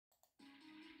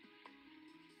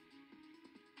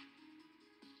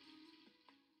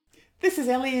This is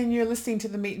Ellie and you're listening to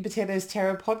the Meat and Potatoes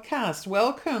Tarot podcast.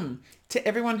 Welcome to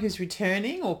everyone who's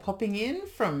returning or popping in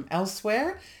from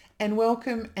elsewhere, and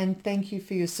welcome and thank you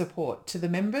for your support to the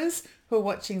members who are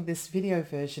watching this video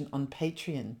version on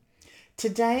Patreon.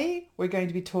 Today we're going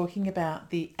to be talking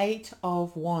about the Eight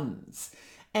of Wands,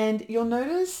 and you'll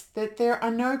notice that there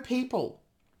are no people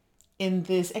in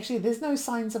this. Actually, there's no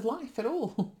signs of life at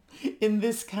all in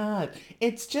this card.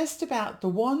 It's just about the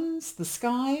wands, the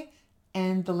sky,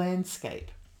 and the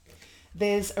landscape.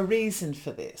 There's a reason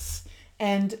for this,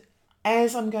 and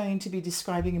as I'm going to be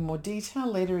describing in more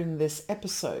detail later in this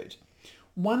episode,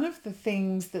 one of the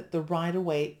things that the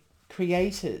Rider-Waite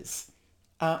creators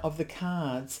of the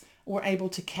cards were able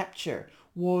to capture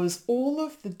was all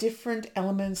of the different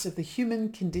elements of the human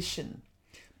condition.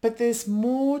 But there's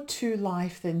more to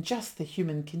life than just the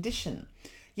human condition.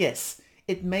 Yes,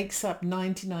 it makes up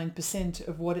 99%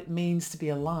 of what it means to be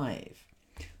alive.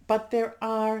 But there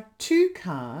are two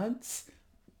cards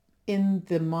in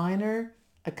the minor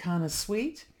arcana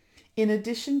suite, in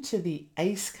addition to the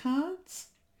ace cards,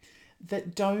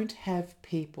 that don't have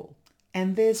people.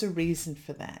 And there's a reason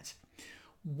for that.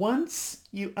 Once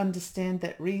you understand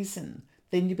that reason,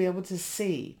 then you'll be able to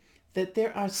see that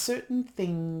there are certain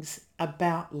things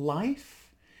about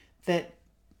life that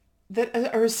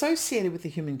are associated with the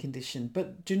human condition,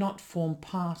 but do not form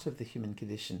part of the human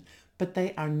condition, but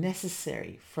they are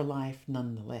necessary for life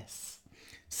nonetheless.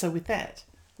 So with that,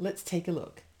 let's take a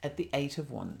look at the Eight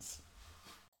of Wands.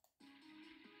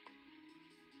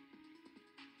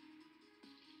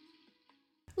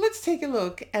 Let's take a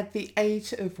look at the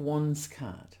Eight of Wands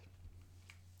card.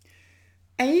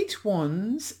 8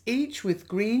 wands, each with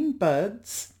green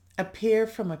buds, appear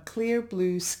from a clear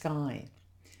blue sky.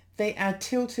 They are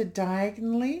tilted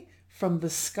diagonally from the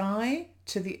sky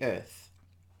to the earth.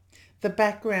 The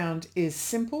background is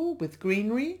simple with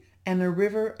greenery and a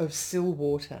river of still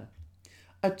water.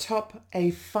 Atop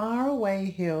a faraway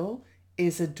hill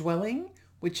is a dwelling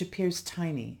which appears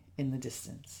tiny in the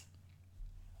distance.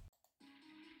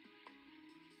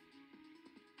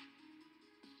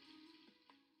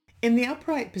 In the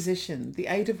upright position, the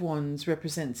Eight of Wands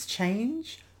represents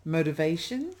change,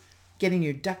 motivation, getting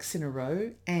your ducks in a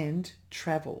row, and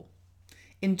travel,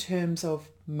 in terms of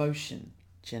motion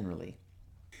generally.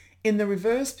 In the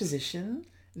reverse position,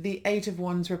 the Eight of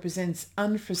Wands represents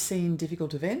unforeseen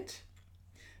difficult event,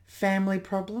 family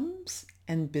problems,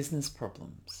 and business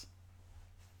problems.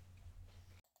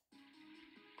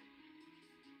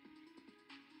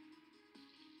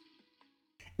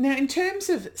 Now, in terms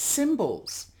of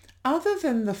symbols, other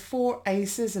than the 4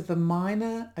 aces of the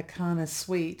minor arcana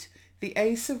suite, the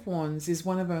Ace of Wands is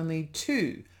one of only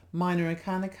 2 minor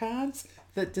arcana cards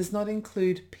that does not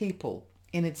include people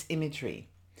in its imagery.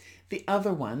 The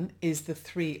other one is the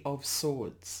 3 of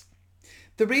Swords.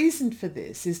 The reason for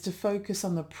this is to focus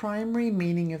on the primary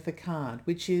meaning of the card,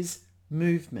 which is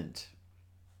movement.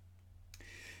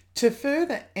 To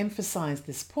further emphasize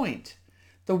this point,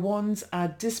 the wands are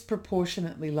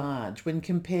disproportionately large when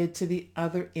compared to the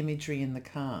other imagery in the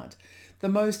card. The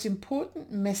most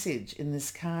important message in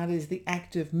this card is the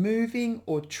act of moving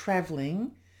or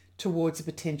traveling towards a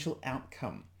potential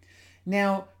outcome.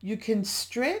 Now, you can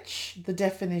stretch the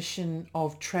definition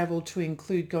of travel to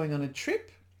include going on a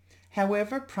trip.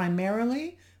 However,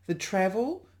 primarily the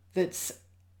travel that's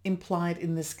implied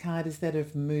in this card is that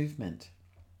of movement.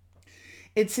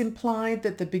 It's implied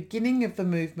that the beginning of the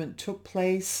movement took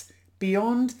place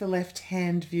beyond the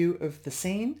left-hand view of the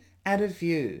scene, out of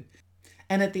view,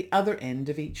 and at the other end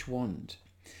of each wand.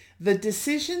 The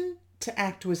decision to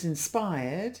act was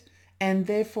inspired and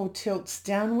therefore tilts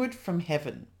downward from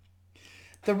heaven.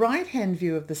 The right-hand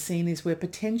view of the scene is where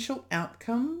potential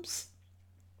outcomes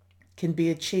can be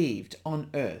achieved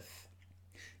on earth.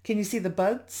 Can you see the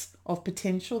buds of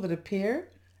potential that appear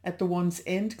at the wand's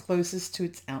end closest to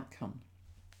its outcome?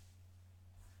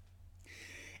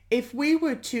 If we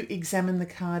were to examine the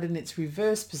card in its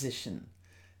reverse position,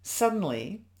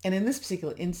 suddenly, and in this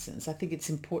particular instance, I think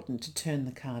it's important to turn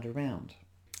the card around.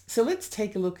 So let's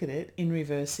take a look at it in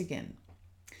reverse again.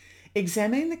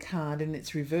 Examining the card in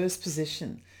its reverse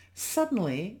position,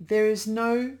 suddenly there is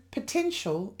no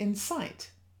potential in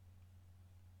sight.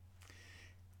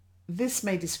 This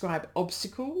may describe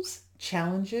obstacles,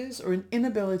 challenges, or an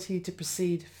inability to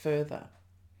proceed further.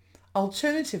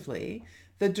 Alternatively,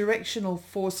 the directional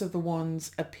force of the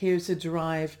wands appears to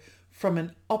derive from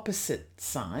an opposite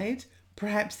side.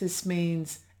 Perhaps this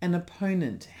means an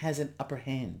opponent has an upper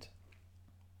hand.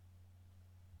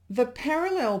 The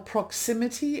parallel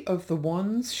proximity of the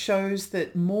wands shows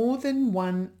that more than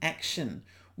one action,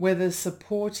 whether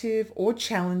supportive or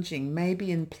challenging, may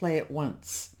be in play at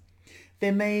once.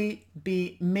 There may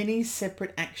be many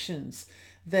separate actions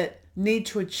that need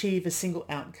to achieve a single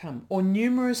outcome, or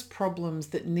numerous problems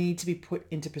that need to be put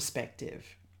into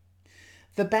perspective.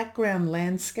 The background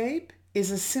landscape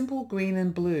is a simple green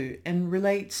and blue and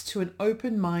relates to an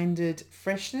open-minded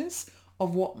freshness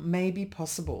of what may be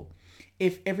possible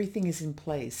if everything is in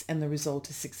place and the result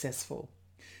is successful.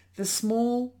 The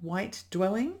small white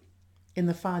dwelling in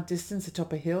the far distance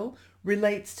atop a hill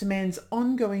relates to man's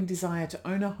ongoing desire to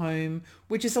own a home,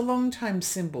 which is a long-time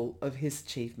symbol of his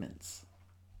achievements.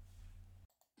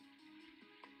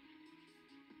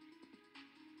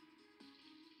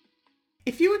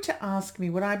 If you were to ask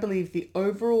me what I believe the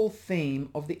overall theme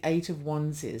of the Eight of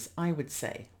Wands is, I would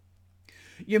say,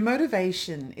 your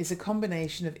motivation is a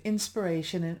combination of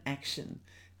inspiration and action.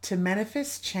 To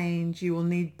manifest change, you will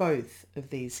need both of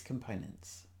these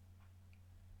components.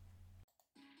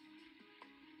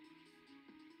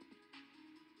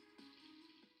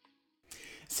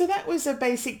 So that was a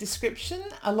basic description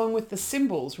along with the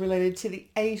symbols related to the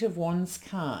Eight of Wands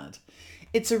card.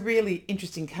 It's a really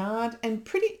interesting card and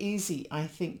pretty easy, I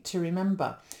think, to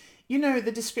remember. You know,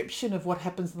 the description of what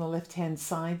happens on the left-hand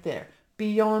side there,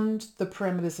 beyond the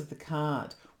parameters of the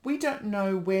card. We don't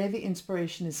know where the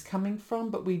inspiration is coming from,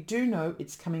 but we do know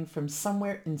it's coming from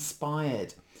somewhere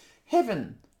inspired.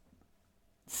 Heaven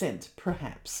sent,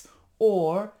 perhaps,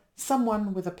 or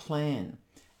someone with a plan.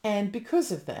 And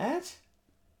because of that,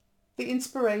 the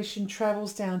inspiration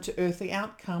travels down to earthly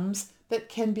outcomes that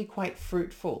can be quite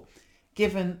fruitful,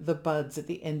 given the buds at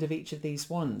the end of each of these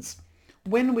wands.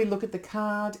 When we look at the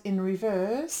card in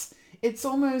reverse, it's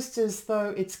almost as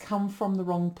though it's come from the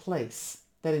wrong place,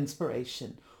 that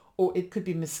inspiration, or it could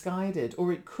be misguided,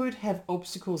 or it could have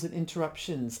obstacles and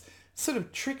interruptions, sort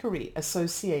of trickery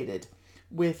associated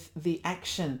with the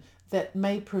action that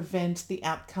may prevent the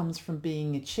outcomes from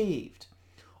being achieved.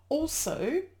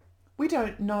 Also, we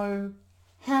don't know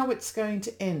how it's going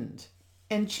to end,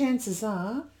 and chances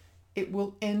are it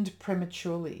will end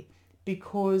prematurely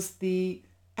because the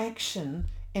action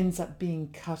ends up being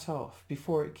cut off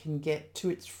before it can get to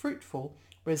its fruitful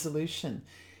resolution.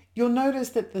 You'll notice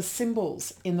that the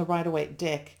symbols in the Rider-Waite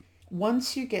deck,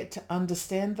 once you get to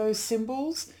understand those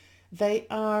symbols, they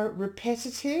are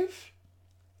repetitive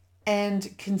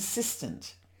and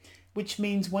consistent, which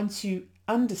means once you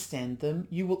understand them,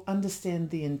 you will understand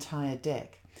the entire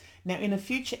deck. Now, in a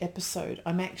future episode,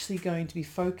 I'm actually going to be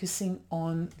focusing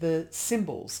on the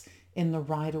symbols in the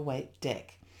Rider-Waite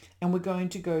deck. And we're going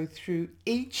to go through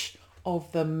each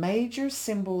of the major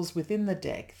symbols within the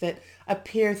deck that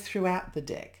appear throughout the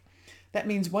deck. That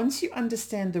means once you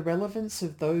understand the relevance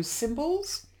of those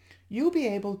symbols, you'll be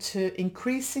able to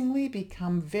increasingly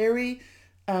become very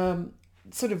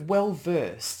sort of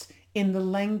well-versed in the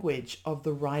language of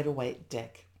the Rider-Waite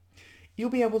deck. You'll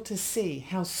be able to see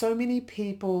how so many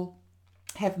people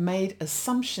have made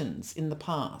assumptions in the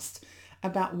past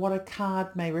about what a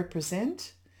card may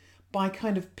represent by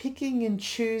kind of picking and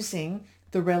choosing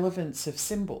the relevance of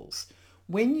symbols.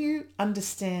 When you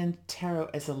understand tarot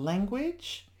as a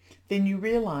language, then you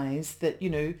realize that, you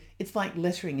know, it's like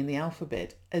lettering in the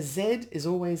alphabet. A Z is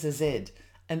always a Z.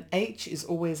 An H is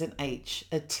always an H.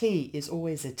 A T is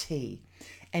always a T.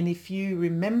 And if you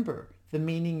remember the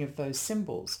meaning of those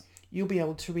symbols, you'll be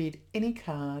able to read any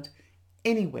card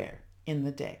anywhere in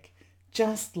the deck,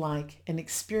 just like an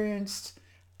experienced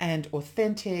and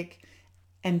authentic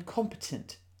and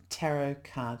competent tarot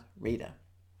card reader.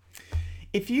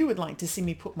 If you would like to see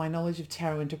me put my knowledge of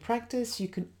tarot into practice, you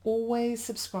can always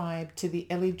subscribe to the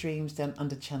Ellie Dreams Down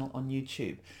Under channel on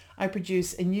YouTube. I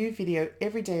produce a new video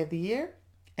every day of the year,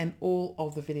 and all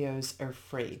of the videos are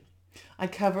free. I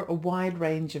cover a wide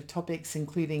range of topics,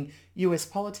 including US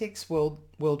politics, world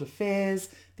affairs,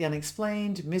 the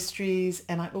unexplained, mysteries,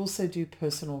 and I also do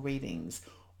personal readings.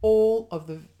 All of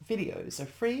the videos are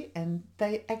free and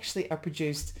they actually are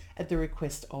produced at the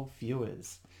request of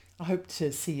viewers. I hope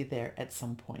to see you there at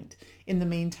some point. In the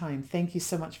meantime, thank you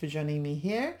so much for joining me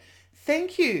here.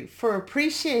 Thank you for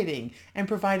appreciating and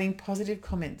providing positive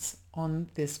comments on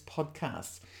this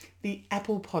podcast. The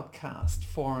Apple Podcast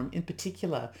forum in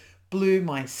particular blew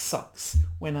my socks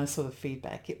when I saw the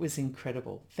feedback. It was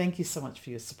incredible. Thank you so much for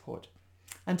your support.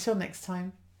 Until next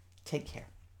time, take care.